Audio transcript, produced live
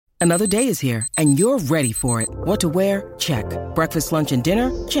Another day is here, and you're ready for it. What to wear? Check. Breakfast, lunch, and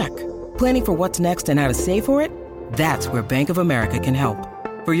dinner? Check. Planning for what's next and how to save for it? That's where Bank of America can help.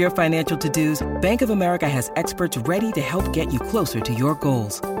 For your financial to-dos, Bank of America has experts ready to help get you closer to your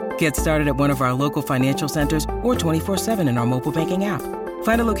goals. Get started at one of our local financial centers or 24/7 in our mobile banking app.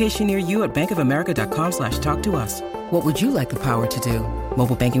 Find a location near you at bankofamerica.com/talktous. What would you like the power to do?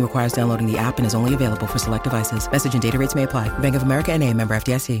 Mobile banking requires downloading the app and is only available for select devices. Message and data rates may apply. Bank of America N.A., member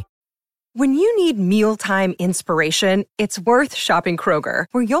FDIC. When you need mealtime inspiration, it's worth shopping Kroger,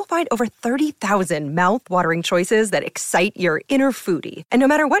 where you'll find over 30,000 mouth-watering choices that excite your inner foodie. And no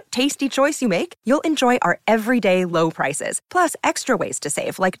matter what tasty choice you make, you'll enjoy our everyday low prices, plus extra ways to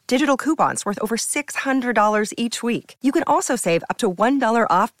save, like digital coupons worth over $600 each week. You can also save up to $1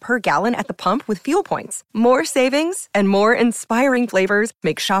 off per gallon at the pump with fuel points. More savings and more inspiring flavors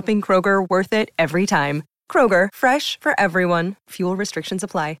make shopping Kroger worth it every time. Kroger, fresh for everyone. Fuel restrictions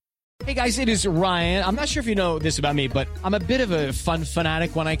apply. Hey guys, it is Ryan. I'm not sure if you know this about me, but I'm a bit of a fun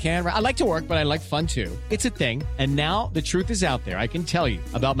fanatic when I can. I like to work, but I like fun too. It's a thing. And now the truth is out there. I can tell you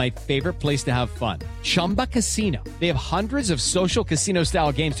about my favorite place to have fun. Chumba Casino. They have hundreds of social casino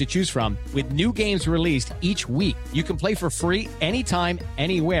style games to choose from with new games released each week. You can play for free anytime,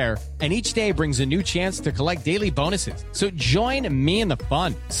 anywhere. And each day brings a new chance to collect daily bonuses. So join me in the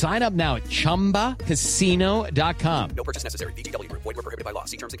fun. Sign up now at ChumbaCasino.com. No purchase necessary. VGW Group. Void where prohibited by law.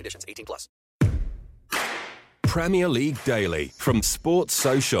 See terms and conditions. 18+. Premier League Daily from Sports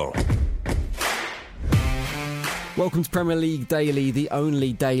Social. Welcome to Premier League Daily, the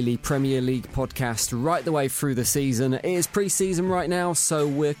only daily Premier League podcast right the way through the season. It is pre-season right now, so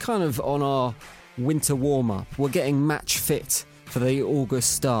we're kind of on our winter warm-up. We're getting match fit for the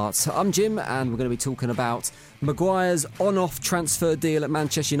August start. I'm Jim, and we're going to be talking about Maguire's on-off transfer deal at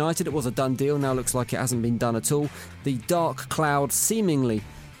Manchester United. It was a done deal, now looks like it hasn't been done at all. The dark cloud seemingly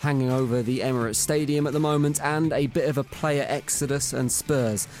hanging over the Emirates Stadium at the moment, and a bit of a player exodus and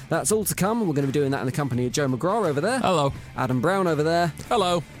Spurs. That's all to come. We're going to be doing that in the company of Joe McGrath over there. Hello. Adam Brown over there.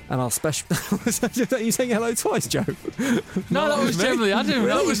 Hello. And our special... Are you saying hello twice, Joe? No, that was generally Adam.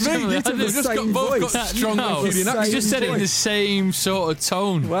 That was generally Adam. Just got that strong feeling. I just said it in the same sort of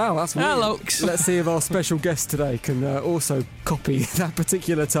tone. Wow, that's weird. Hello. Let's see if our special guest today can also copy that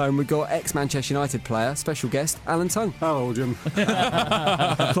particular tone. We've got ex-Manchester United player, special guest, Alan Tongue. Hello, Jim.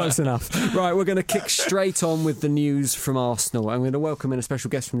 Close enough. Right, we're going to kick straight on with the news from Arsenal. I'm going to welcome in a special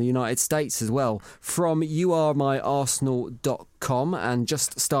guest from the United States as well, from youaremyarsenal.com, and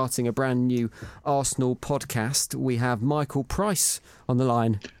just starting a brand new Arsenal podcast, we have Michael Price on the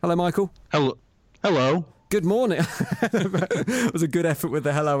line. Hello, Michael. Hello. Good morning. It was a good effort with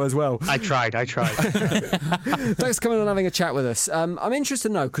the hello as well. I tried. Thanks for coming on and having a chat with us. I'm interested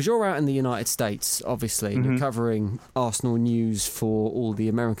to know, because you're out in the United States, obviously, and you're covering Arsenal news for all the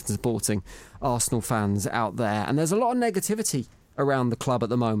American supporting Arsenal fans out there, and there's a lot of negativity around the club at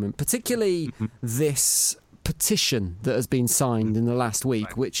the moment, particularly this petition that has been signed in the last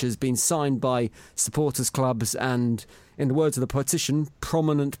week, which has been signed by supporters clubs and, in the words of the petition,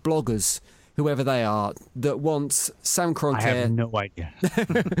 prominent bloggers, whoever they are, that want Sam Kroenke... I have no idea.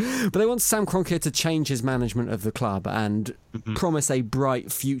 But they want Sam Kroenke to change his management of the club and promise a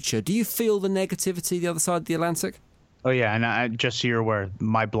bright future. Do you feel the negativity the other side of the Atlantic? Oh yeah, and just so you're aware,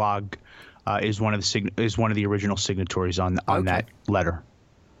 my blog is one of the original signatories on that letter.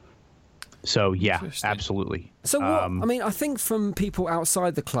 So yeah, absolutely. So what, I mean, I think from people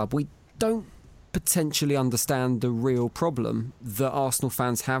outside the club, we don't potentially understand the real problem that Arsenal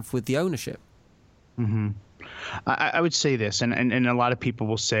fans have with the ownership. I would say this, and a lot of people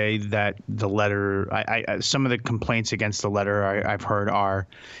will say that the letter, some of the complaints against the letter I've heard are,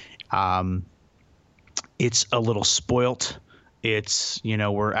 it's a little spoilt. It's,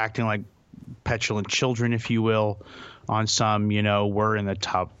 we're acting like petulant children, if you will, on some, we're in the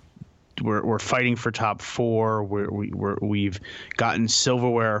top. We're fighting for top four. We've gotten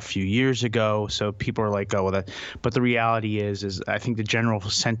silverware a few years ago, so people are like, oh, well, that. But the reality is I think the general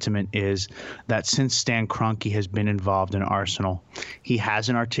sentiment is that since Stan Kroenke has been involved in Arsenal, he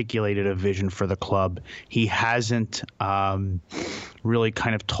hasn't articulated a vision for the club. He hasn't really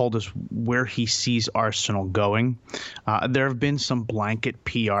kind of told us where he sees Arsenal going. There have been some blanket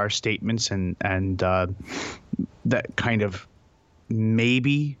PR statements and that kind of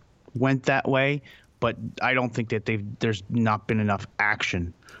maybe went that way, but I don't think that there's not been enough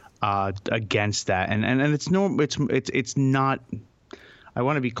action against that, and it's not. I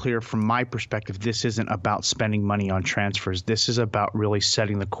want to be clear from my perspective. This isn't about spending money on transfers. This is about really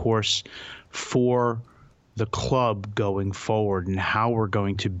setting the course for the club going forward and how we're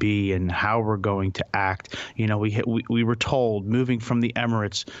going to be and how we're going to act. You know, we were told moving from the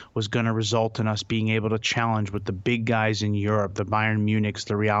Emirates was going to result in us being able to challenge with the big guys in Europe, the Bayern Munichs,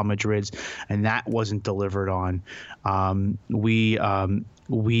 the Real Madrids, and that wasn't delivered on.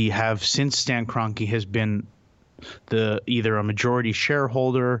 We have, since Stan Kroenke has been either a majority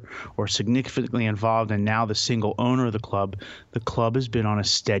shareholder or significantly involved and now the single owner of the club has been on a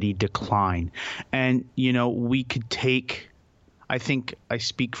steady decline. And, you know, we could take, I think I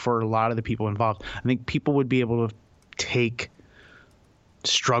speak for a lot of the people involved, I think people would be able to take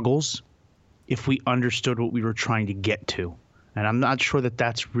struggles if we understood what we were trying to get to. And I'm not sure that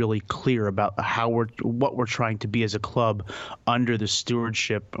that's really clear about what we're trying to be as a club under the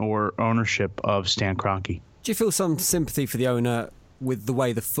stewardship or ownership of Stan Kroenke. Do you feel some sympathy for the owner with the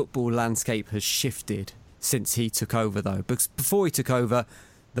way the football landscape has shifted since he took over, though? Because before he took over,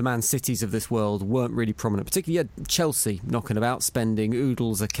 the Man Cities of this world weren't really prominent. Particularly, you had Chelsea knocking about, spending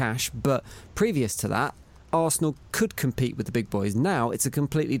oodles of cash. But previous to that, Arsenal could compete with the big boys. Now it's a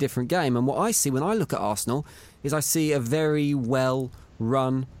completely different game. And what I see when I look at Arsenal is I see a very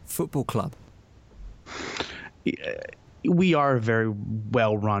well-run football club. We are very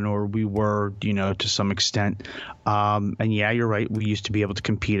well run, or we were, you know, to some extent. And yeah, you're right. We used to be able to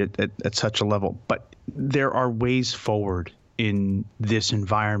compete at such a level. But there are ways forward in this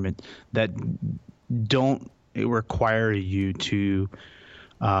environment that don't require you to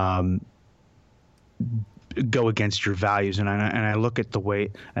go against your values. And I look at the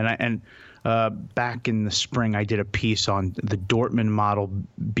way back in the spring, I did a piece on the Dortmund model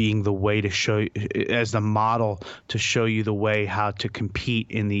being the way to show as the model to show you the way how to compete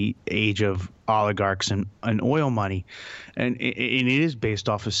in the age of oligarchs and oil money. And it is based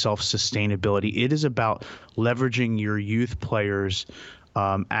off of self-sustainability. It is about leveraging your youth players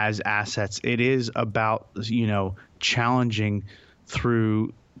as assets. It is about, you know, challenging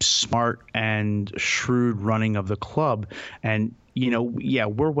through smart and shrewd running of the club. And you know, yeah,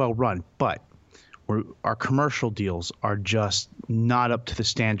 we're well run, but our commercial deals are just not up to the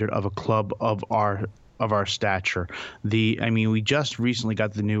standard of a club of our stature. We just recently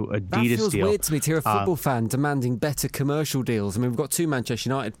got the new Adidas deal. That feels weird to me to hear a football fan demanding better commercial deals. I mean, we've got two Manchester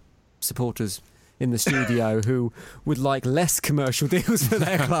United supporters in the studio who would like less commercial deals for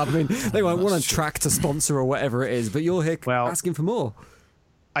their club. I mean, they won't want a tractor sponsor or whatever it is, but you're here asking for more.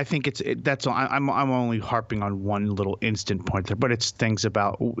 I think I'm only harping on one little instant point there, but it's things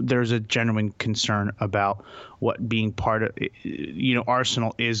about there's a genuine concern about what being part of, you know,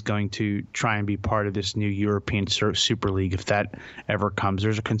 Arsenal is going to try and be part of this new European Super League if that ever comes.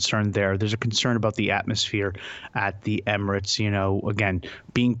 There's a concern there. There's a concern about the atmosphere at the Emirates, you know, again,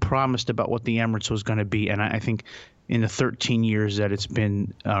 being promised about what the Emirates was going to be. And I think in the 13 years that it's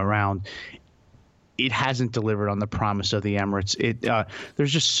been around, it hasn't delivered on the promise of the Emirates.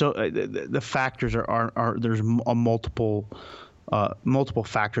 There's just the factors are there's multiple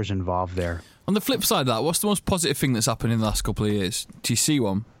factors involved there. On the flip side of that, what's the most positive thing that's happened in the last couple of years? Do you see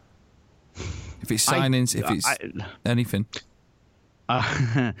one? If it's signings, if it's anything.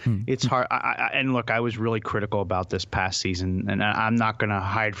 It's hard. And look, I was really critical about this past season, and I'm not going to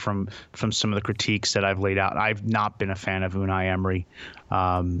hide from some of the critiques that I've laid out. I've not been a fan of Unai Emery.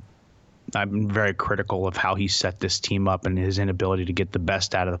 I've been very critical of how he set this team up and his inability to get the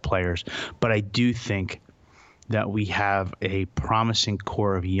best out of the players. But I do think that we have a promising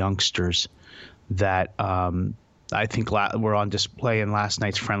core of youngsters that I think were on display in last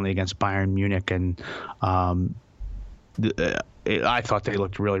night's friendly against Bayern Munich. And I thought they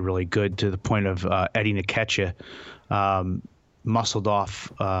looked really, really good, to the point of Eddie Nketiah muscled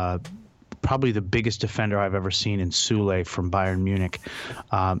off probably the biggest defender I've ever seen in Sule from Bayern Munich.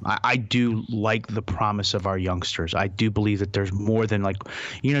 I do like the promise of our youngsters. I do believe that there's more than, like,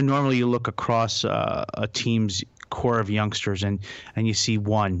 you know, normally you look across a team's core of youngsters and you see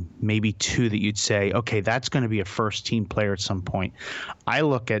one, maybe two that you'd say, okay, that's going to be a first team player at some point. I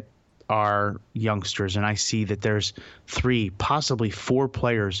look at our youngsters and I see that there's 3, possibly 4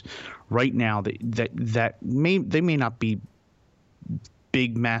 players right now that may not be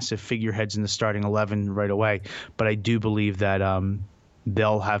big, massive figureheads in the starting 11 right away, but I do believe that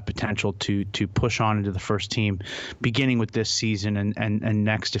they'll have potential to push on into the first team, beginning with this season and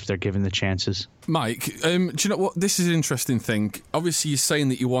next if they're given the chances. Mike, do you know what? This is an interesting thing. Obviously, you're saying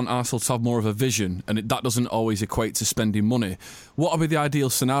that you want Arsenal to have more of a vision, and that doesn't always equate to spending money. What would be the ideal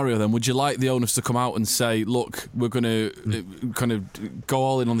scenario then? Would you like the owners to come out and say, look, we're going to kind of go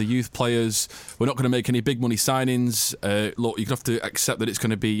all in on the youth players, we're not going to make any big money signings, look, you're going to have to accept that it's going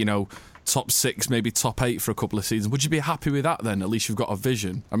to be, top 6, maybe top 8 for a couple of seasons. Would you be happy with that then? At least you've got a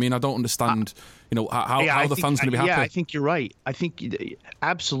vision. I mean, I don't understand, how the fans going to be happy. Yeah, I think you're right. I think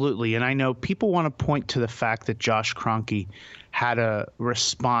absolutely. And I know people want to point to the fact that Josh Kroenke had a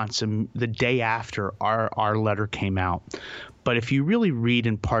response the day after our letter came out. But if you really read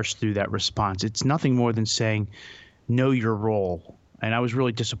and parse through that response, it's nothing more than saying, know your role. And I was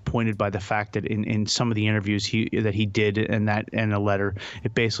really disappointed by the fact that in some of the interviews that he did in a letter,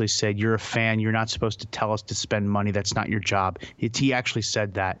 it basically said, you're a fan. You're not supposed to tell us to spend money. That's not your job. He actually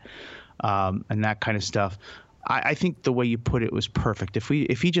said that and that kind of stuff. I think the way you put it was perfect. If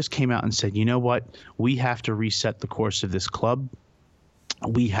he just came out and said, you know what, we have to reset the course of this club.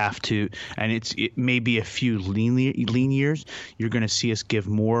 We have to, and it may be a few lean years. You're going to see us give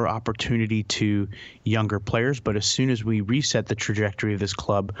more opportunity to younger players. But as soon as we reset the trajectory of this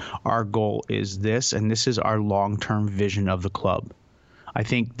club, our goal is this, and this is our long-term vision of the club. I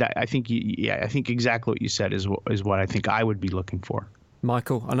think exactly what you said is what I think I would be looking for.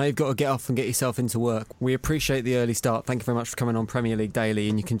 Michael, I know you've got to get off and get yourself into work. We appreciate the early start. Thank you very much for coming on Premier League Daily,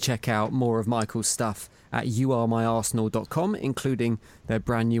 and you can check out more of Michael's stuff at youaremyarsenal.com, including their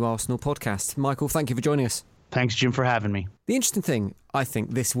brand new Arsenal podcast. Michael, thank you for joining us. Thanks, Jim, for having me. The interesting thing, I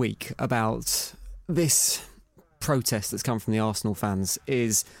think, this week about this protest that's come from the Arsenal fans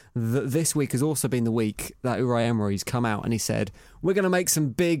is that this week has also been the week that Unai Emery's come out and he said, we're going to make some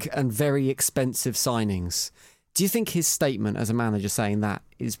big and very expensive signings. Do you think his statement as a manager saying that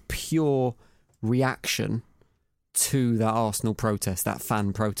is pure reaction to that Arsenal protest, that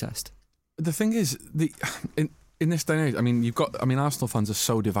fan protest? The thing is, in this day and age, Arsenal fans are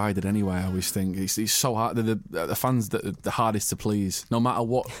so divided anyway. I always think it's so hard. The fans that are the hardest to please. No matter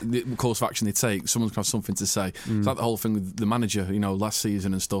what the course of action they take, someone's going to have something to say. It's like the whole thing with the manager, last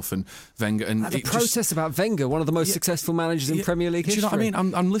season and stuff, and Wenger. And the protest about Wenger, one of the most successful managers in Premier League history. Do you know what I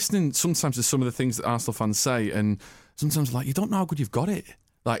mean? I'm listening sometimes to some of the things that Arsenal fans say, and sometimes you don't know how good you've got it.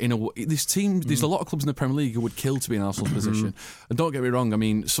 This team, there's a lot of clubs in the Premier League who would kill to be in Arsenal's position. And don't get me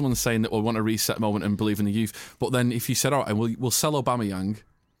wrong, someone's saying that we want a reset moment and believe in the youth. But then if you said, all right, we'll sell Aubameyang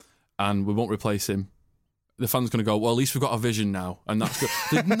and we won't replace him, the fans going to go, well, at least we've got a vision now. And that's good.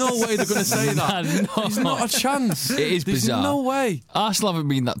 There's no way they're going to say that. No. There's not a chance. It is bizarre. There's no way. Arsenal haven't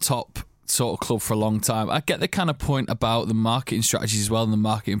been that top sort of club for a long time. I get the kind of point about the marketing strategies as well and the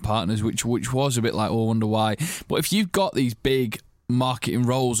marketing partners, which was a bit like, I wonder why. But if you've got these big marketing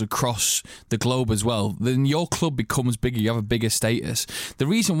roles across the globe as well, then your club becomes bigger, you have a bigger status. The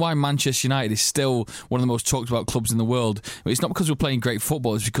reason why Manchester United is still one of the most talked about clubs in the world, it's not because we're playing great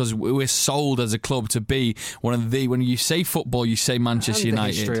football, it's because we're sold as a club to be one of the, when you say football, you say Manchester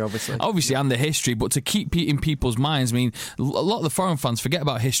United. History, obviously, and the history, but to keep in people's minds, a lot of the foreign fans forget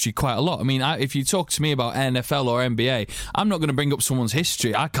about history quite a lot. If you talk to me about NFL or NBA, I'm not going to bring up someone's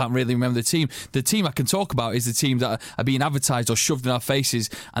history. I can't really remember the team. The team I can talk about is the team that are being advertised or shoved in our faces,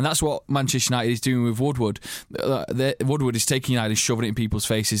 and that's what Manchester United is doing with Woodward. Woodward is taking United and shoving it in people's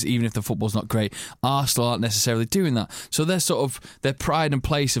faces, even if the football's not great. Arsenal aren't necessarily doing that, so their pride and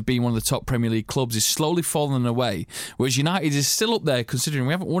place of being one of the top Premier League clubs is slowly falling away, whereas United is still up there, considering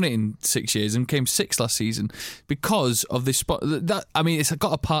we haven't won it in 6 years and came 6th last season because of this spot. It's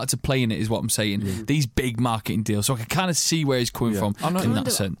got a part to play in it, is what I'm saying. These big marketing deals, so I can kind of see where he's coming from in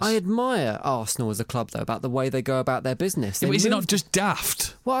that sense. I admire Arsenal as a club, though, about the way they go about their business. Is it not just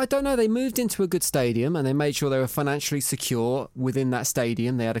daft? Well, I don't know. They moved into a good stadium and they made sure they were financially secure within that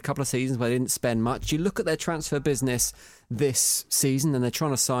stadium. They had a couple of seasons where they didn't spend much. You look at their transfer business this season and they're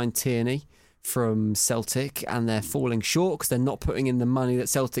trying to sign Tierney from Celtic and they're falling short because they're not putting in the money that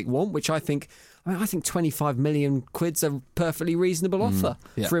Celtic want, which I think 25 million quid's a perfectly reasonable offer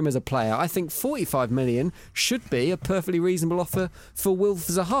for him as a player. I think 45 million should be a perfectly reasonable offer for Wilf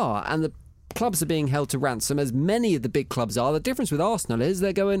Zaha, and the clubs are being held to ransom, as many of the big clubs are. The difference with Arsenal is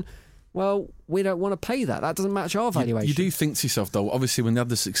they're going, well, we don't want to pay that. That doesn't match our valuation. You do think to yourself, though, obviously when they had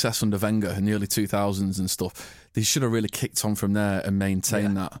the success under Wenger in the early 2000s and stuff, they should have really kicked on from there and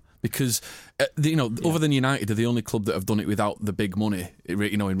maintained that. Because, other than United, they're the only club that have done it without the big money,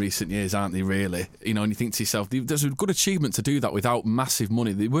 in recent years, aren't they, really? And you think to yourself, there's a good achievement to do that without massive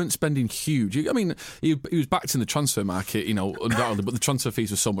money. They weren't spending huge. He was backed in the transfer market, undoubtedly, but the transfer fees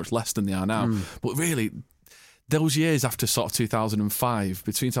were so much less than they are now. But really, those years after sort of 2005,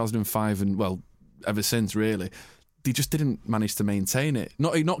 between 2005 and, ever since, really, they just didn't manage to maintain it.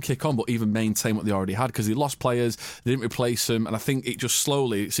 Not kick on, but even maintain what they already had, because they lost players, they didn't replace them, and I think it just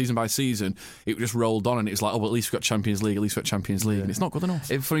slowly, season by season, it just rolled on, and it was like, oh, well, at least we've got Champions League, and it's not good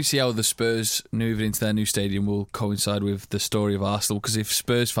enough. It's funny to see how the Spurs moving into their new stadium will coincide with the story of Arsenal, because if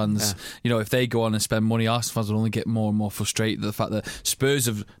Spurs fans, if they go on and spend money, Arsenal fans will only get more and more frustrated at the fact that Spurs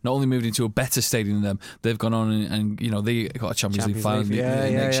have not only moved into a better stadium than them, they've gone on and they got a Champions League final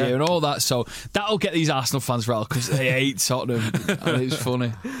next year and all that, so that'll get these Arsenal fans riled, because they hate Tottenham. And it's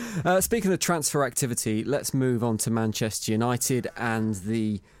funny. Speaking of transfer activity, let's move on to Manchester United and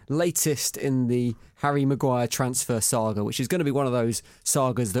the latest in the Harry Maguire transfer saga, which is going to be one of those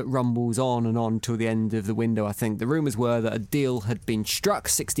sagas that rumbles on and on till the end of the window, I think. The rumours were that a deal had been struck,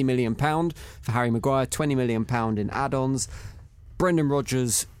 £60 million for Harry Maguire, £20 million in add-ons. Brendan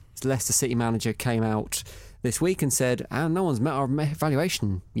Rodgers, Leicester City manager, came out this week and said, no one's met our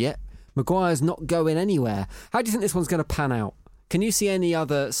valuation yet. Maguire's not going anywhere. How do you think this one's going to pan out? Can you see any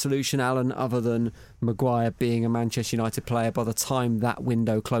other solution, Alan, other than Maguire being a Manchester United player by the time that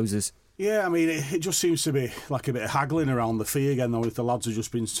window closes? Yeah, I mean, it just seems to be like a bit of haggling around the fee again, though, if the lads have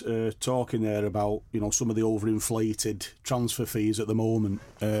just been talking there about, some of the overinflated transfer fees at the moment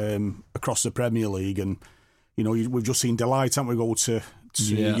across the Premier League. And, we've just seen Delight, haven't we, go to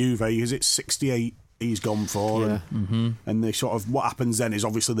Juve. Is it 68 he's gone for? And they sort of, what happens then is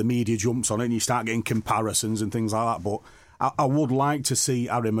obviously the media jumps on it and you start getting comparisons and things like that. But I would like to see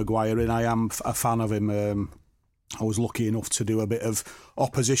Harry Maguire in. I am a fan of him. I was lucky enough to do a bit of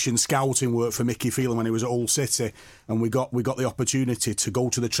opposition scouting work for Mickey Phelan when he was at Hull City, and we got the opportunity to go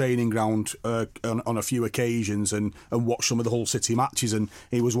to the training ground on a few occasions and watch some of the Hull City matches, and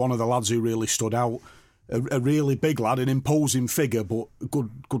he was one of the lads who really stood out. A really big lad, an imposing figure, but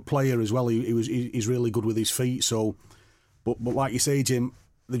good player as well. He's really good with his feet. So, but like you say, Jim,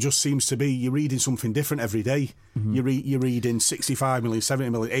 there just seems to be, you're reading something different every day. You're reading 65 million,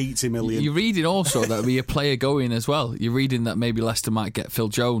 70 million, 80 million. You're reading also that there'll be a player going as well. You're reading that maybe Leicester might get Phil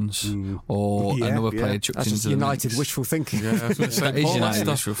Jones or another player chucked into the United wishful thinking. Yeah, I was going to say, that is United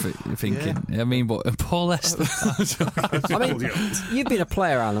wishful thinking. Yeah. I mean, but Paul Leicester. I mean, you've been a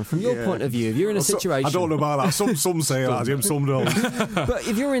player, Alan. From your point of view, if you're in a situation, I don't know about that. Some say that, Jim. Some don't. But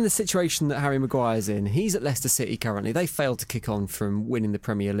if you're in the situation that Harry Maguire's in, he's at Leicester City currently. They failed to kick on from winning the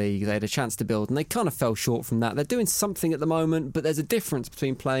Premier League. They had a chance to build, and they kind of fell short from that. They're doing something at the moment, but there's a difference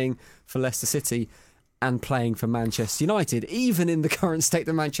between playing for Leicester City and playing for Manchester United, even in the current state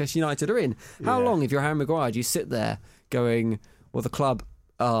that Manchester United are in. How long, if you're Harry Maguire, do you sit there going, well, the club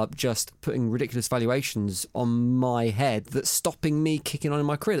are just putting ridiculous valuations on my head that's stopping me kicking on in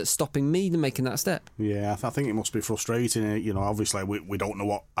my career, that's stopping me making that step? Yeah, I think it must be frustrating. Obviously we don't know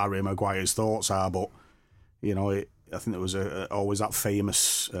what Harry Maguire's thoughts are, but, I think there was always that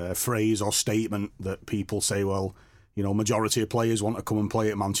famous phrase or statement that people say, well, majority of players want to come and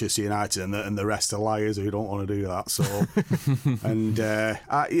play at Manchester United, and the rest are liars who don't want to do that. So, and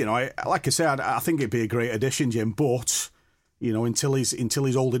like I said, I think it'd be a great addition, Jim. But until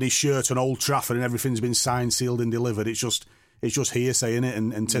he's holding his shirt on Old Trafford and everything's been signed, sealed, and delivered, it's just hearsay, innit,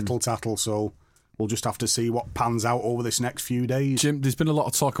 and tittle tattle. So we'll just have to see what pans out over this next few days. Jim, there's been a lot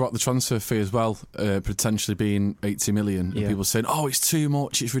of talk about the transfer fee as well, potentially being 80 million. And people saying, oh, it's too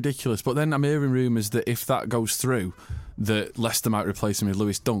much, it's ridiculous. But then I'm hearing rumours that if that goes through, that Leicester might replace him with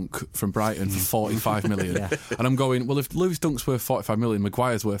Lewis Dunk from Brighton for 45 million. And I'm going, well, if Lewis Dunk's worth 45 million,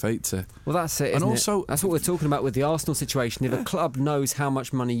 Maguire's worth 80. Well, that's it, isn't it? That's what we're talking about with the Arsenal situation. If a club knows how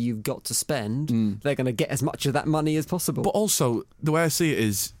much money you've got to spend, they're going to get as much of that money as possible. But also, the way I see it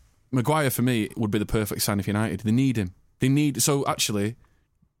is, Maguire, for me, would be the perfect sign of United. They need him. So actually,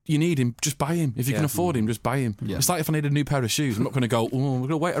 you need him, just buy him. If you can afford him, just buy him. It's like if I need a new pair of shoes, I'm not going to go, we're going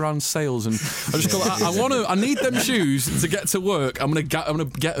to wait around sales, and I just go, I need them shoes to get to work. I'm going to get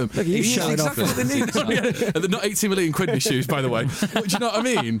them. Look, you showing off. What they need. They're not 80 million quid, these shoes, by the way. But do you know what I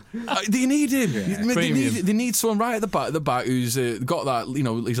mean? They need him. They need someone right at the back who's got that,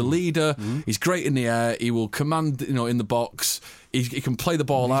 he's a leader, he's great in the air, he will command, in the box. He can play the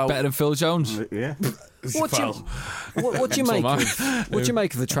ball out. Better than Phil Jones. Yeah. What do you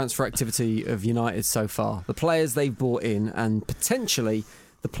make of the transfer activity of United so far? The players they've brought in and potentially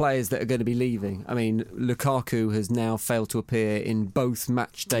the players that are going to be leaving. I mean, Lukaku has now failed to appear in both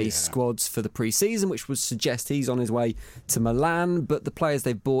match day squads for the pre-season, which would suggest he's on his way to Milan. But the players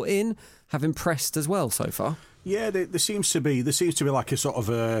they've brought in have impressed as well so far. Yeah, there seems to be like a sort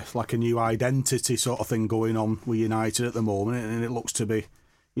of like a new identity sort of thing going on with United at the moment, and it looks to be,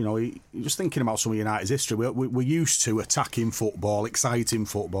 just thinking about some of United's history. We're used to attacking football, exciting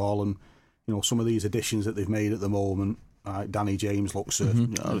football, and some of these additions that they've made at the moment, Danny James looks a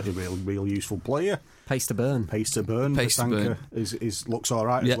real useful player. Pace to burn. Sanka looks all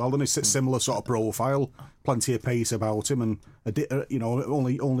right as well. And it's a similar sort of profile, plenty of pace about him, and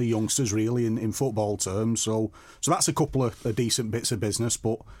only youngsters really in football terms. So that's a couple of decent bits of business,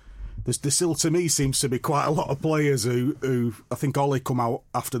 but. There still, to me, seems to be quite a lot of players who I think Ollie come out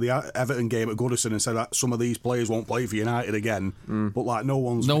after the Everton game at Goodison and said that some of these players won't play for United again. But like no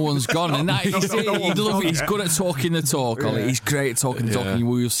one's gone. And that, he's good at talking the talk, Ollie. He's great at talking the talk, and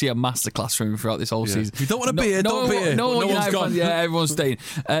you'll see a masterclass from him throughout this whole season. If you don't want to be here, don't be here. No one's gone. Yeah, everyone's staying.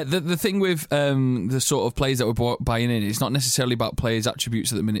 The thing with the sort of players that we're buying in, it's not necessarily about players'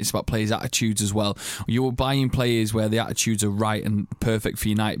 attributes at the minute. It's about players' attitudes as well. You're buying players where the attitudes are right and perfect for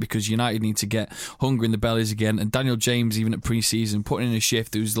United, because United need to get hunger in the bellies again. And Daniel James, even at pre-season, putting in a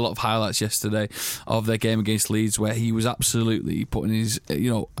shift. There was a lot of highlights yesterday of their game against Leeds where he was absolutely putting his,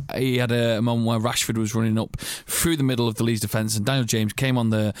 he had a moment where Rashford was running up through the middle of the Leeds defence, and Daniel James came on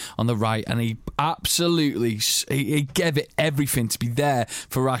the right, and he absolutely he gave it everything to be there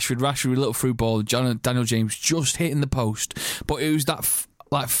for Rashford. Rashford with a little through ball, Daniel James just hitting the post, but it was that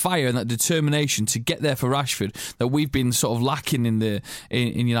fire and that determination to get there for Rashford that we've been sort of lacking in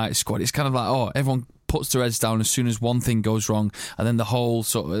United squad. It's kind of like, everyone puts their heads down as soon as one thing goes wrong, and then the whole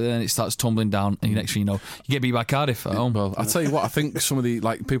then it starts tumbling down, and next thing you know, you get beat by Cardiff at home. Well, I tell you what, I think some of the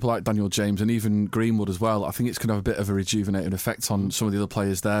people like Daniel James and even Greenwood as well, I think it's going to have a bit of a rejuvenating effect on some of the other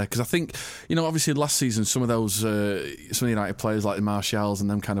players there, because I think, obviously last season some of those some of the United players like the Martials and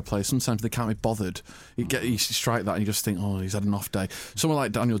them kind of players, sometimes they can't be bothered. You strike that and you just think, he's had an off day. Someone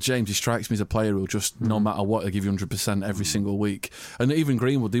like Daniel James, he strikes me as a player who'll just, no matter what, he'll give you 100% every single week. And even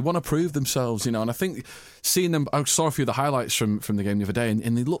Greenwood, they want to prove themselves, and I think seeing them, I saw a few of the highlights from the game the other day,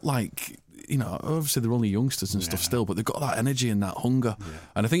 and they look like, obviously they're only youngsters and stuff still, but they've got that energy and that hunger. Yeah.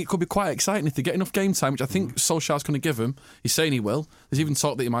 And I think it could be quite exciting if they get enough game time, which I think Solskjaer's going to give them. He's saying he will. There's even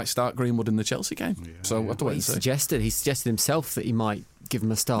talk that he might start Greenwood in the Chelsea game. Yeah. So we'll have to wait and see. He suggested himself that he might give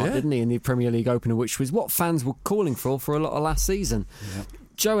him a start, didn't he, in the Premier League opener, which was what fans were calling for a lot of last season. Yeah.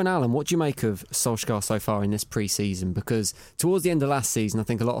 Joe and Alan, what do you make of Solskjaer so far in this pre-season? Because towards the end of last season, I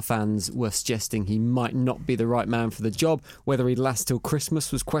think a lot of fans were suggesting he might not be the right man for the job. Whether he'd last till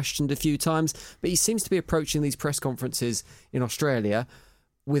Christmas was questioned a few times, but he seems to be approaching these press conferences in Australia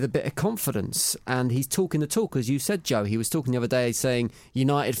with a bit of confidence, and he's talking the talk, as you said, Joe. He was talking the other day saying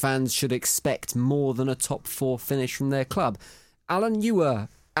United fans should expect more than a top 4 finish from their club. Alan, you were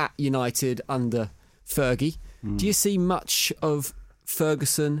at United under Fergie. Do you see much of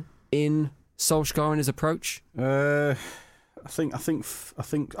Ferguson in Solskjaer and his approach? I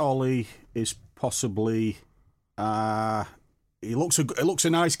think Ollie is possibly. He looks a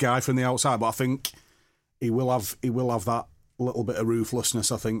nice guy from the outside, but I think he will have that little bit of ruthlessness.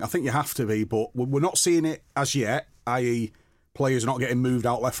 I think you have to be, but we're not seeing it as yet. I.e., players are not getting moved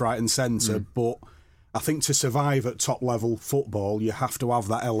out left, right, and centre. But I think to survive at top level football, you have to have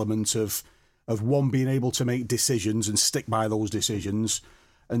that element of one, being able to make decisions and stick by those decisions,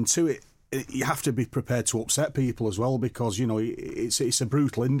 and two, you have to be prepared to upset people as well, because it's a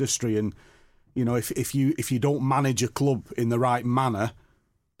brutal industry, and if you don't manage a club in the right manner,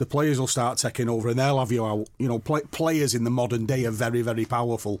 the players will start taking over and they'll have you out. Players in the modern day are very, very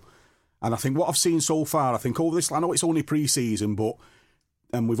powerful, and I think what I've seen so far, I know it's only pre-season,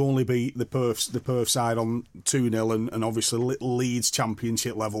 and we've only beat the Perth side on 2-0 and obviously little Leeds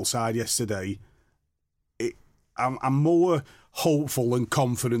Championship level side yesterday. I'm more hopeful and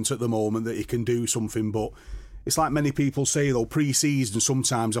confident at the moment that he can do something, but it's like many people say, though, pre-season,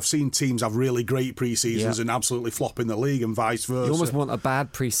 sometimes I've seen teams have really great pre-seasons and absolutely flop in the league and vice versa. You almost want a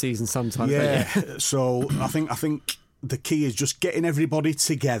bad pre-season sometimes. Yeah, so I think the key is just getting everybody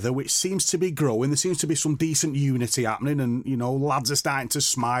together, which seems to be growing. There seems to be some decent unity happening, and lads are starting to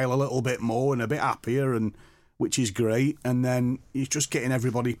smile a little bit more and a bit happier, and which is great. And then it's just getting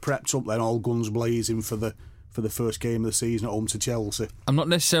everybody prepped up, then all guns blazing for the first game of the season at home to Chelsea. I'm not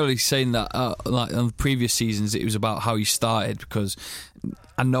necessarily saying that like on previous seasons it was about how you started, because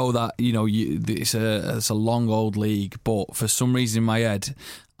I know that it's a long old league, but for some reason in my head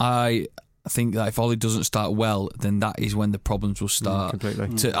I think that if Ollie doesn't start well, then that is when the problems will start. Completely.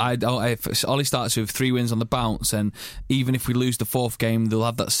 If Ollie starts with 3 wins on the bounce, and even if we lose the 4th game, they'll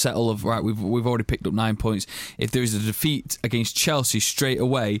have that settle of, right, we've already picked up 9 points. If there is a defeat against Chelsea straight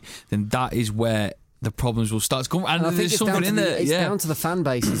away, then that is where the problems will start to come. And I think there's it's something in there. It's down to the fan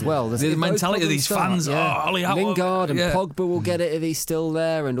base as well. The mentality of these fans. Ollie, Lingard and Pogba will get it if he's still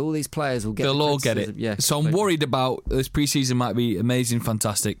there, and all these players will get it. They'll all get it. Yeah, so I'm worried about this pre-season. Might be amazing,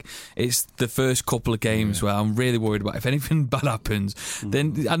 fantastic. It's the first couple of games where I'm really worried about if anything bad happens.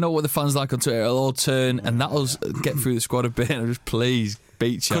 Then I know what the fans like on Twitter. It'll all turn, and that'll get through the squad a bit. And just please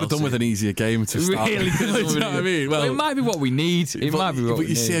beat Chelsea. Could have done with an easier game to start. Really Do you know what I mean? Well, it might be what we need. It might be what we need. But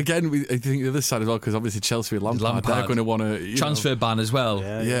you see, again, I think the other side as well, because obviously Chelsea with Lampard, they're going to want to transfer ban as well.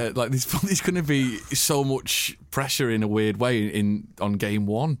 Yeah, like there's going to be so much pressure in a weird way on game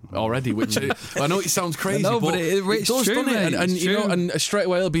one already. Which I know it sounds crazy, but it does, doesn't it? And you know, and straight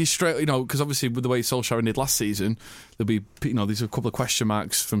away it'll be straight. You know, because obviously with the way Solskjaer ended last season, there'll be there's a couple of question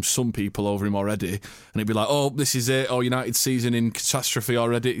marks from some people over him already, and it'd be like, oh, this is it. Oh, United season in catastrophe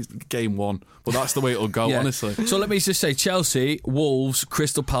already. Game one, but that's the way it'll go, honestly. So let me just say, Chelsea, Wolves,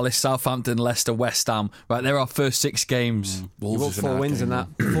 Crystal Palace, Southampton, Leicester, West Ham. Right, they're our first 6 games. Wolves, you want 4 wins in that.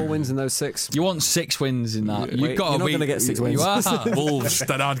 4 wins in those 6. You want 6 wins in that. You're not going to get 6 wins. You are. Wolves,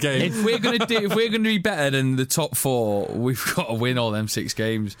 that hard game. If we're going to be better than the top 4, we've got to win all them 6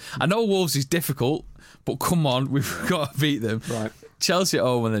 games. I know Wolves is difficult, but come on, we've got to beat them. Right. Chelsea at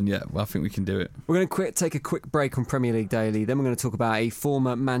home, and then I think we can do it. We're going to take a quick break on Premier League Daily. Then we're going to talk about a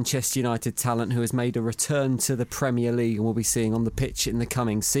former Manchester United talent who has made a return to the Premier League and we'll be seeing on the pitch in the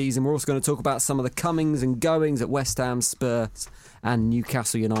coming season. We're also going to talk about some of the comings and goings at West Ham, Spurs and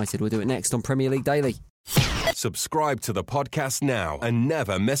Newcastle United. We'll do it next on Premier League Daily. Subscribe to the podcast now and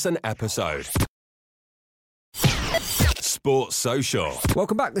never miss an episode. Sports Social.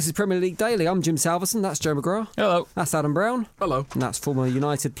 Welcome back. This is Premier League Daily. I'm Jim Salverson. That's Joe McGrath. Hello. That's Adam Brown. Hello. And that's former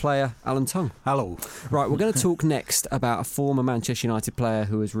United player Alan Tongue. Hello. Right, we're going to talk next about a former Manchester United player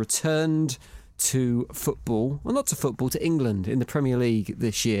who has returned to football, well, not to football, to England in the Premier League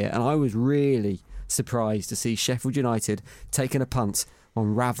this year. And I was really surprised to see Sheffield United taking a punt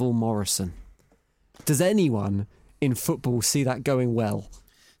on Ravel Morrison. Does anyone in football see that going well?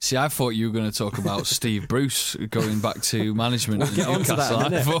 See, I thought you were going to talk about Steve Bruce going back to management at Newcastle.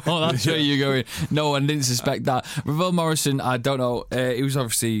 I thought, that's where you're going. No, I didn't suspect that. Ravel Morrison, I don't know. He was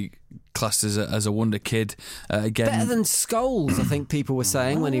obviously classed as a wonder kid. Again, better than Scholes, I think people were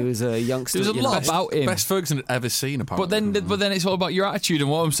saying when he was a youngster. There's a lot about him. Best Ferguson had ever seen, apparently. But then it's all about your attitude. And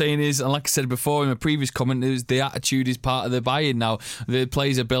what I'm saying is, and like I said before in a previous comment, is the attitude is part of the buy-in now. The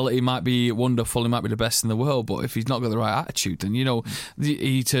player's ability might be wonderful, he might be the best in the world, but if he's not got the right attitude, then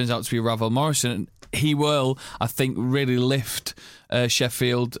he turns out to be Ravel Morrison. And he will, I think, really lift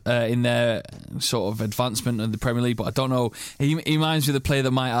Sheffield in their sort of advancement of the Premier League, but I don't know. He reminds me of the player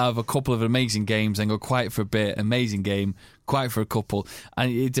that might have a couple of amazing games and go quiet for a bit, amazing game, quiet for a couple, and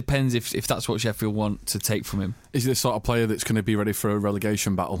it depends if that's what Sheffield want to take from him. Is he the sort of player that's going to be ready for a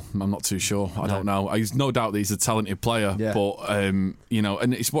relegation battle? I'm not too sure. I don't know. He's no doubt that he's a talented player, but and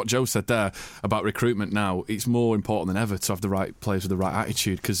it's what Joe said there about recruitment now. It's more important than ever to have the right players with the right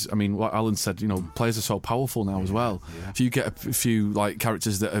attitude, because I mean, what Alan said, players are so powerful now as well. If you get a few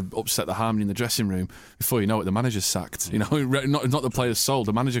characters that have upset the harmony in the dressing room, before you know it, the manager's sacked. Not the players sold.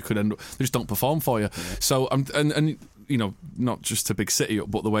 The manager could end up, they just don't perform for you. So and not just to big city,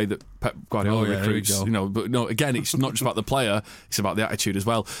 but the way that Pep Guardiola recruits. But no, again, it's not just about the player; it's about the attitude as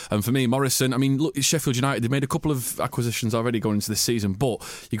well. And for me, Morrison, I mean, look, it's Sheffield United. They've made a couple of acquisitions already going into this season, but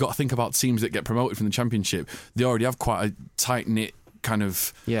you got to think about teams that get promoted from the Championship. They already have quite a tight knit kind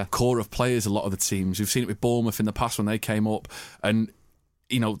of core of players. A lot of the teams, we've seen it with Bournemouth in the past when they came up, and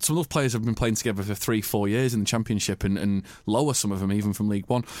some of those players have been playing together for 3-4 years in the Championship and lower, some of them even from League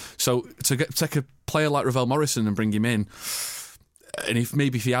One. So to take a player like Ravel Morrison and bring him in, and if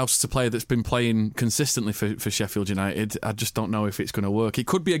he ousts a player that's been playing consistently for Sheffield United, I just don't know if it's going to work. It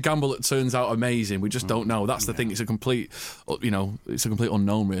could be a gamble that turns out amazing. We just don't know. That's the thing. It's a complete,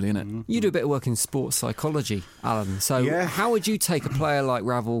 unknown, really, isn't it? You do a bit of work in sports psychology, Alan. So how would you take a player like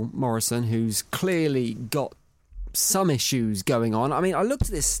Ravel Morrison, who's clearly got some issues going on? I mean, I looked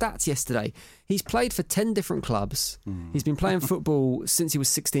at his stats yesterday. He's played for 10 different clubs. He's been playing football since he was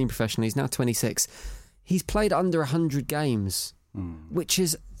 16 professionally. He's now 26. He's played under 100 games,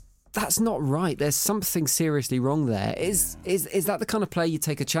 that's not right. There's something seriously wrong there. Is that the kind of player you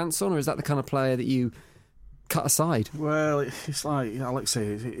take a chance on, or is that the kind of player that you cut aside? Well, it's like Alex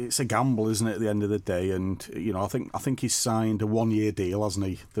said, it's a gamble, isn't it, at the end of the day? And I think he's signed a 1-year deal, hasn't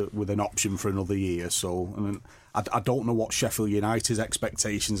he, with an option for another year. So I don't know what Sheffield United's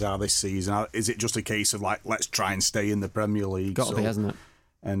expectations are this season. Is it just a case of let's try and stay in the Premier League? Got to be, hasn't it?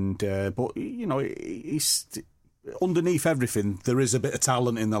 And but underneath everything, there is a bit of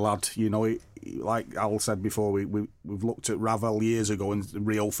talent in the lad. You know, like Al said before, we've looked at Ravel years ago, and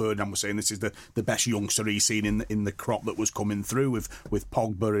Rio Ferdinand was saying this is the best youngster he's seen in the crop that was coming through with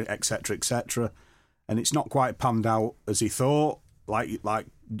Pogba, etc., etc. And it's not quite panned out as he thought. Like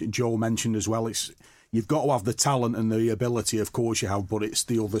Joe mentioned as well, you've got to have the talent and the ability, of course you have, but it's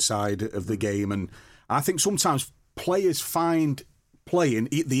the other side of the game. And I think sometimes players find playing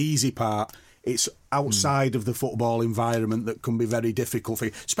the easy part. It's outside of the football environment that can be very difficult for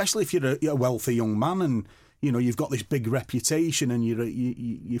you, especially if you're a wealthy young man and you know you've got this big reputation and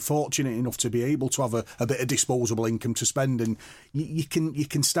you're fortunate enough to be able to have a bit of disposable income to spend, and you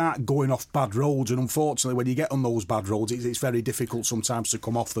can start going off bad roads. And unfortunately, when you get on those bad roads, it's very difficult sometimes to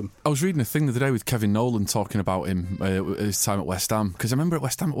come off them. I was reading a thing the other day with Kevin Nolan talking about him his time at West Ham, because I remember at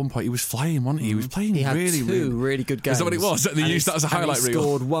West Ham at one point he was flying, wasn't he? He was playing really good games. Is that what it was? They used that as a highlight reel. He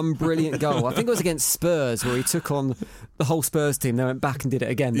scored one brilliant goal. I think it was against Spurs, where he took on the whole Spurs team. They went back and did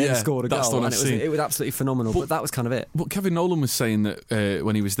it again. Then scored a goal. The one and it was absolutely phenomenal. But that was kind of it. But Kevin Nolan was saying that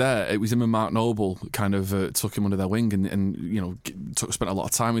when he was there, it was him and Mark Noble kind of took him under their wing and you know spent a lot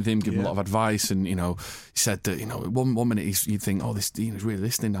of time with him, gave him a lot of advice, and you know he said that one minute you'd think, oh, this he's really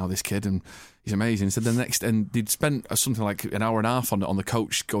listening now, this kid, and he's amazing. He said the next, and they'd spent something like an hour and a half on the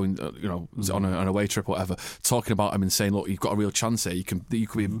coach going, on an away trip or whatever, talking about him and saying, look, you've got a real chance here. You could be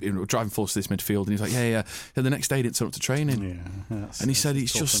driving force to this midfield. And he's like, yeah. And the next day he didn't turn up to training. And he said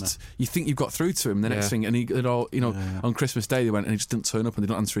it's just you think you've got through to him. The next thing, and on Christmas Day they went and he just didn't turn up and they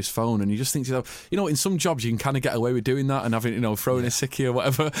don't answer his phone. And you just think to yourself, in some jobs you can kind of get away with doing that and having throwing a sickie or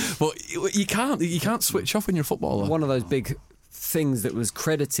whatever, but you can't switch off when you're a footballer. One of those big things that was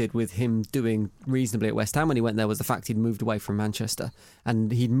credited with him doing reasonably at West Ham when he went there was the fact he'd moved away from Manchester,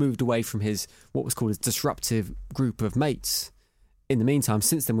 and he'd moved away from what was called his disruptive group of mates. In the meantime,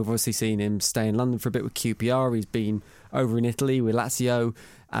 since then, we've obviously seen him stay in London for a bit with QPR. He's been over in Italy with Lazio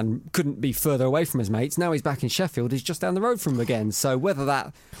and couldn't be further away from his mates. Now he's back in Sheffield. He's just down the road from them again. So whether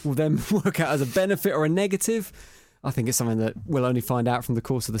that will then work out as a benefit or a negative, I think it's something that we'll only find out from the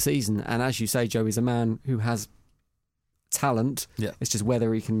course of the season. And as you say, Joe, he's a man who has talent. It's just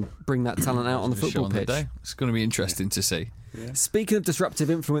whether he can bring that talent out on the football pitch. It's going to be interesting to see. Speaking of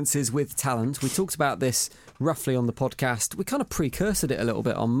disruptive influences with talent, we talked about this roughly on the podcast. We kind of precursored it a little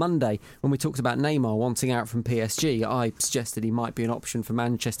bit on Monday when we talked about Neymar wanting out from PSG. I suggested he might be an option for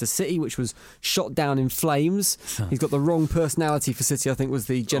Manchester City, which was shot down in flames. He's got the wrong personality for City, I think was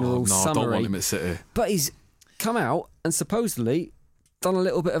the general summary. I don't want him at City. But he's come out and supposedly done a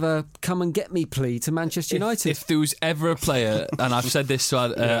little bit of a come and get me plea to Manchester United. If there was ever a player, and I've said this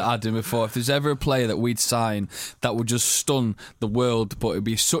to Adam before, if there's ever a player that we'd sign that would just stun the world, but it would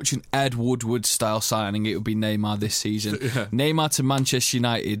be such an Ed Woodward style signing, it would be Neymar this season. Neymar to Manchester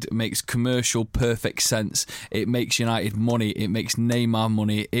United makes commercial perfect sense. It makes United money. It makes Neymar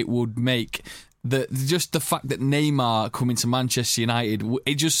money. It would make just the fact that Neymar coming to Manchester United,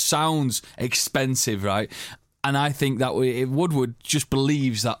 it just sounds expensive, right? And I think that Woodward just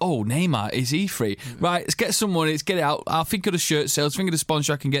believes that, Neymar, is he free? Right, let's get some money, let's get it out. I'll think of the shirt sales, think of the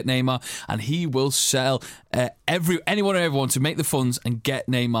sponsor I can get Neymar, and he will sell anyone and everyone to make the funds and get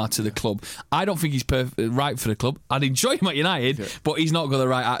Neymar to the club. I don't think he's right for the club. I'd enjoy him at United, but he's not got the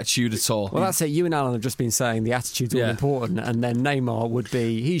right attitude at all. Well, that's it. You and Alan have just been saying the attitude's all important, and then Neymar would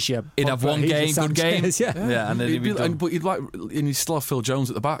be, he'd have one game, good game. And then he'd be done. But you'd still have Phil Jones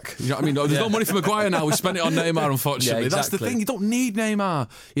at the back. You know what I mean? There's no money for Maguire now. We spent it on Neymar, unfortunately. Exactly. That's the thing. You don't need Neymar.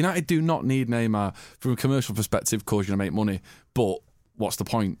 United do not need Neymar. From a commercial perspective, of course, you're going to make money. But what's the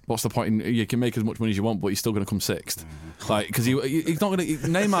point? You can make as much money as you want, but he's still going to come sixth. Because he's not going to.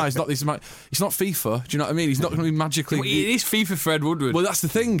 Neymar is not this. He's not FIFA. Do you know what I mean? He's not going to be magically. It is FIFA for Ed Woodward. Well, that's the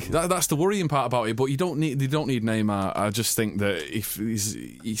thing. That's the worrying part about it. But they don't need Neymar. I just think that if he's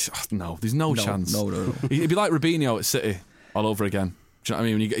there's no chance. No. He'd be like Robinho at City all over again. Do you know what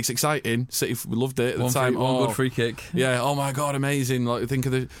I mean? It's exciting. City, we loved it at the time. One good free kick. Yeah. Oh my God, amazing! Like think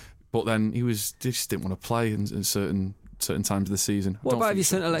of the. But then he just didn't want to play in certain times of the season. What about if you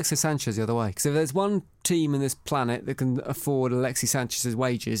sent Alexis Sanchez the other way? Because if there's one team in this planet that can afford Alexis Sanchez's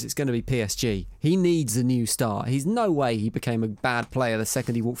wages, it's going to be PSG. He needs a new start. He's no way he became a bad player the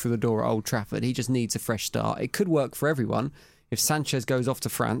second he walked through the door at Old Trafford. He just needs a fresh start. It could work for everyone if Sanchez goes off to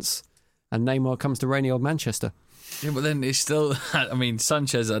France and Neymar comes to rainy old Manchester. Yeah, but then it's still. I mean,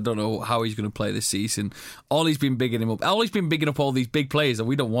 Sanchez, I don't know how he's going to play this season. He's been bigging him up. He's been bigging up all these big players that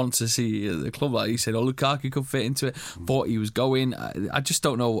we don't want to see at the club. Like he said, Lukaku could fit into it. Thought he was going. I just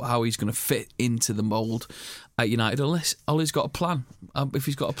don't know how he's going to fit into the mould. at United unless Ollie's got a plan. If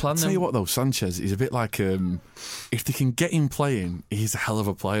he's got a plan, I'll tell you what though, Sanchez is a bit like if they can get him playing, he's a hell of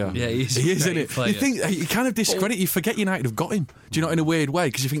a player. Yeah, he is, isn't it? You think you kind of discredit, you forget United have got him. Do you know, in a weird way,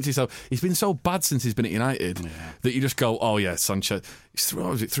 because you think to yourself, he's been so bad since he's been at United that you just go, oh yeah, Sanchez. What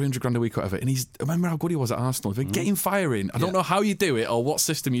was it, 300 grand a week or whatever? And remember how good he was at Arsenal. If you get him firing, I don't know how you do it or what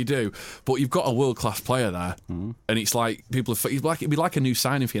system you do, but you've got a world class player there, and it's like it'd be like a new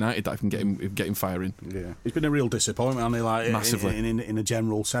signing for United that can get him firing. Yeah, he's been a real disappointment, hasn't he? Like massively in a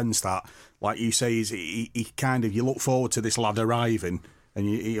general sense that, like you say, he kind of, you look forward to this lad arriving, and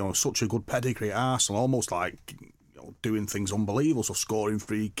you know, such a good pedigree at Arsenal, almost like, doing things unbelievable, so scoring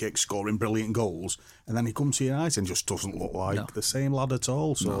free kicks, scoring brilliant goals, and then he comes to United and just doesn't look like the same lad at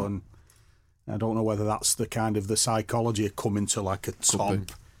all. So, and I don't know whether that's the kind of the psychology of coming to like a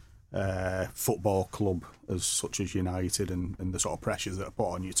top football club as such as United, and the sort of pressures that are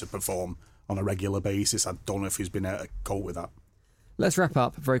put on you to perform on a regular basis. I don't know if he's been able to cope with that. Let's wrap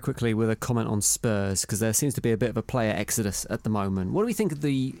up very quickly with a comment on Spurs, because there seems to be a bit of a player exodus at the moment. What do we think of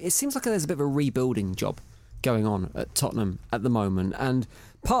it seems like there's a bit of a rebuilding job going on at Tottenham at the moment, and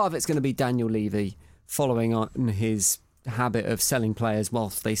part of it's going to be Daniel Levy following on his habit of selling players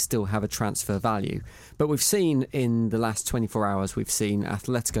whilst they still have a transfer value. But we've seen in the last 24 hours, we've seen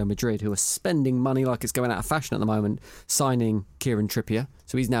Atletico Madrid, who are spending money like it's going out of fashion at the moment, signing Kieran Trippier.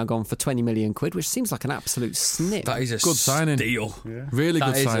 So he's now gone for 20 million quid, which seems like an absolute snip. That is a good signing. Steal. Yeah. Really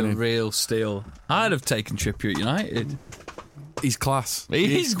good signing. That is a real steal. I'd have taken Trippier at United. He's class.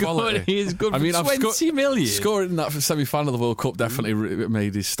 He's good. He's good. I mean, 20 million. Scoring that semi-final of the World Cup definitely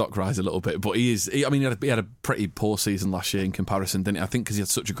made his stock rise a little bit. But he had a pretty poor season last year in comparison, didn't he? I think because he had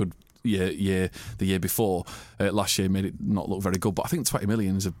such a good year the year before. Last year made it not look very good. But I think 20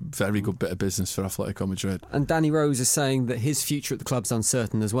 million is a very good bit of business for Atletico Madrid. And Danny Rose is saying that his future at the club's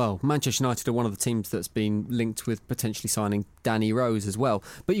uncertain as well. Manchester United are one of the teams that's been linked with potentially signing Danny Rose as well.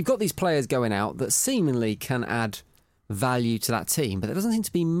 But you've got these players going out that seemingly can add value to that team, but there doesn't seem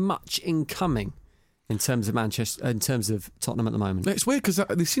to be much incoming in terms of Tottenham at the moment. It's weird because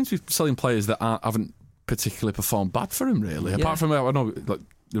they seem to be selling players that haven't particularly performed bad for him, really. Apart from, I know, like,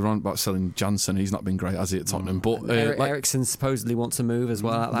 they're on about selling Janssen. He's not been great, has he, at Tottenham? But Eriksen supposedly wants to move as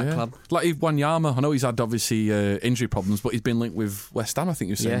well at that club. Like Wanyama, I know he's had obviously injury problems, but he's been linked with West Ham. I think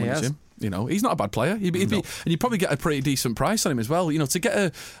you're saying, Jim. You know, he's not a bad player. And you'd probably get a pretty decent price on him as well. You know, to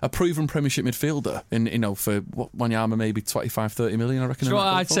get a proven Premiership midfielder for Wanyama, maybe 25-30 million, I reckon. Sure,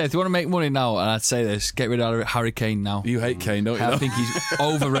 I'd say if you want to make money now, and I'd say this: get rid of Harry Kane now. You hate Kane, don't you? I think he's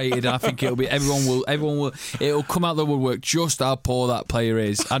overrated. I think everyone will. It'll come out the woodwork just how poor that player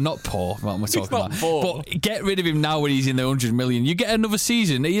is. And not poor. What am I talking about? Poor. But get rid of him now when he's in the 100 million. You get another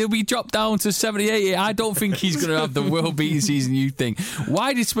season, he'll be dropped down to 70, 80. I don't think he's going to have the world-beating season you think.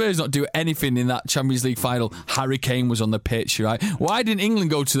 Why did Spurs not do anything in that Champions League final? Harry Kane was on the pitch, right? Why didn't England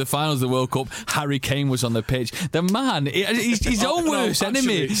go to the finals of the World Cup? Harry Kane was on the pitch. The man, he's his own worst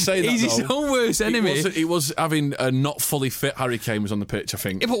enemy. He's his own worst enemy. It was having a not fully fit Harry Kane was on the pitch, I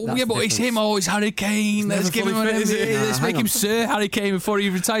think. Yeah, but it's him. Oh, it's Harry Kane. Let's give him let's make him Sir Harry Kane before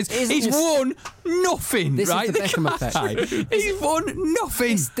he retires. He's won nothing, right? Is the Beckham effect. He's won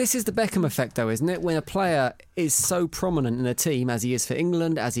nothing. This is the Beckham effect, though, isn't it? When a player is so prominent in a team, as he is for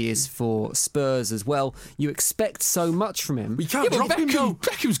England, as he is for Spurs as well, you expect so much from him. You can't drop him, though.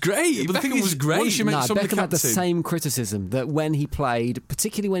 Beckham's great. But Beckham was great. Beckham had the same criticism that when he played,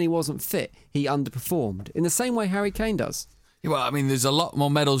 particularly when he wasn't fit, he underperformed. In the same way Harry Kane does. Yeah, well, I mean, there's a lot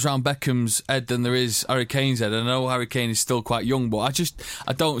more medals around Beckham's head than there is Harry Kane's head. I know Harry Kane is still quite young, but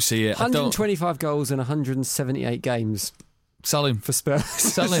I don't see it. 125 goals in 178 games. Sell him for Spurs.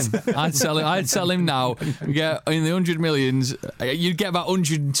 Sell him. I'd sell him now. Get in the 100 millions. You'd get about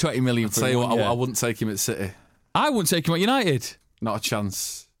 120 million for him. I wouldn't take him at City. I wouldn't take him at United. Not a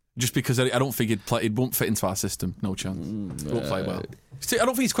chance. Just because I don't think he'd won't fit into our system. No chance. Won't play well. I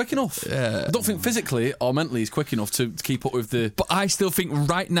don't think he's quick enough. I don't think physically or mentally he's quick enough to keep up with the... But I still think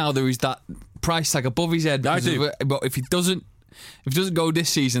right now there is that price tag above his head. I do. But if he doesn't go this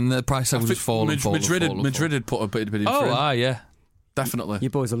season, the price tag will just fall. Madrid had put a bit in for him. Yeah. Definitely. You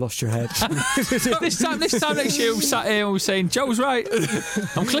boys have lost your head. this time next year we sat here and we were saying, Joe's right.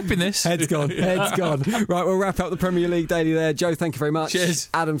 I'm clipping this. Head's gone. Right, we'll wrap up the Premier League Daily there. Joe, thank you very much. Cheers.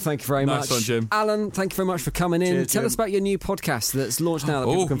 Adam, thank you very much. Nice one, Jim. Alan, thank you very much for coming in. Cheers, Tell Jim. us about your new podcast that's launched now that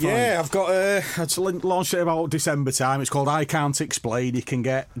people can find. Yeah, I've got I launched it about December time. It's called I Can't Explain. You can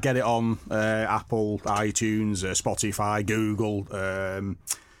get it on Apple, iTunes, Spotify, Google.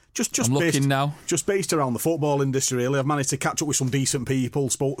 I'm looking now. Just based around the football industry, really. I've managed to catch up with some decent people.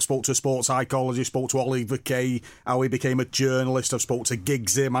 Spoke to a sports psychologist, spoke to Oliver Kay, how he became a journalist. I've spoke to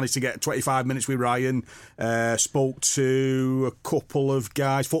Giggsy, managed to get 25 minutes with Ryan. Spoke to a couple of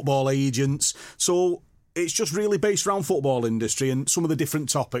guys, football agents. So it's just really based around football industry and some of the different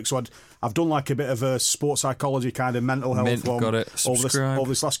topics. So I've done like a bit of a sports psychology kind of mental health one got it. over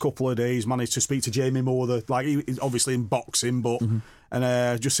this last couple of days. Managed to speak to Jamie Moore, he's obviously in boxing, but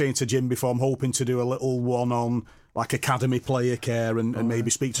and just saying to Jim before, I'm hoping to do a little one on like academy player care and maybe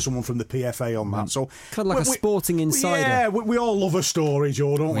speak to someone from the PFA on that. So kind of like a sporting insider. Yeah, we all love a story,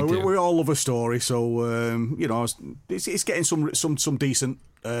 Joe, don't we? We all love a story. So it's getting some decent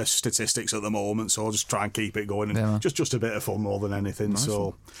statistics at the moment, so I'll just try and keep it going and just a bit of fun more than anything. Nice.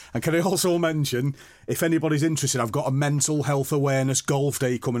 So, and can I also mention, if anybody's interested, I've got a mental health awareness golf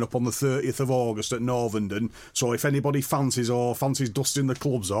day coming up on the 30th of August at Northenden. So if anybody fancies dusting the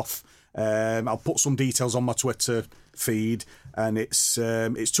clubs off, I'll put some details on my Twitter feed, and it's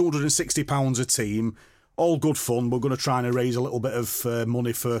 £260 a team. All good fun. We're going to try and raise a little bit of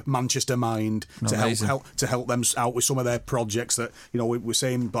money for Manchester Mind to help them out with some of their projects that, we're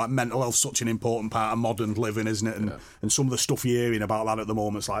saying like mental health's such an important part of modern living, isn't it? And some of the stuff you're hearing about that at the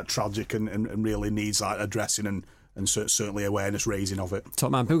moment is like tragic and really needs like addressing and certainly awareness raising of it. Top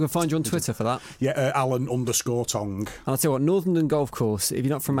man. People can find you on Twitter for that. Yeah, Alan_Tong. And I'll tell you what, Northenden Golf Course, if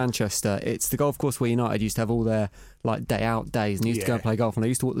you're not from Manchester, it's the golf course where United used to have all their like day out days, and he used to go and play golf, and I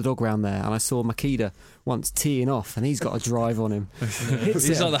used to walk the dog around there, and I saw Makeda once teeing off, and he's got a drive on him.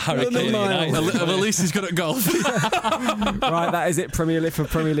 He's not the Hurricane. At least he's good at golf. Right, that is it for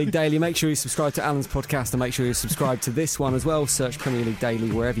Premier League Daily. Make sure you subscribe to Alan's podcast, and make sure you subscribe to this one as well. Search Premier League Daily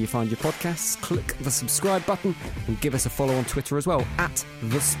wherever you find your podcasts. Click the subscribe button and give us a follow on Twitter as well.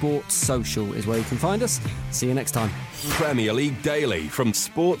 @TheSportsSocial is where you can find us. See you next time. Premier League Daily from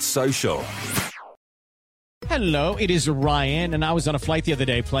Sports Social. Hello, it is Ryan, and I was on a flight the other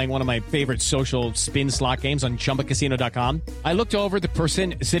day playing one of my favorite social spin slot games on ChumbaCasino.com. I looked over at the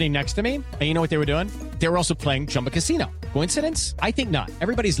person sitting next to me, and you know what they were doing? They were also playing Chumba Casino. Coincidence? I think not.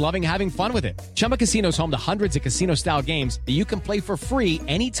 Everybody's loving having fun with it. Chumba Casino is home to hundreds of casino-style games that you can play for free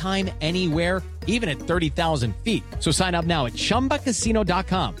anytime, anywhere, even at 30,000 feet. So sign up now at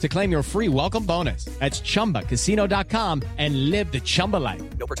ChumbaCasino.com to claim your free welcome bonus. That's ChumbaCasino.com and live the Chumba life.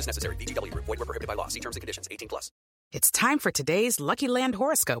 No purchase necessary. VGW. Void where prohibited by law. See terms and conditions. 18+. It's time for today's Lucky Land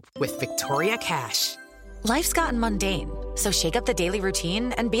horoscope with Victoria Cash. Life's gotten mundane, so shake up the daily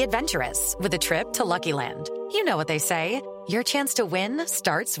routine and be adventurous with a trip to Lucky Land. You know what they say. Your chance to win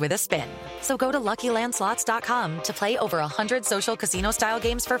starts with a spin. So go to LuckyLandSlots.com to play over 100 social casino-style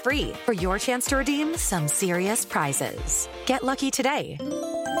games for free for your chance to redeem some serious prizes. Get lucky today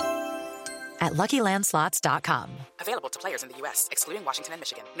at LuckyLandSlots.com. Available to players in the U.S., excluding Washington and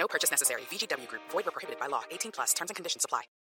Michigan. No purchase necessary. VGW Group. Void where prohibited by law. 18+. Terms and conditions apply.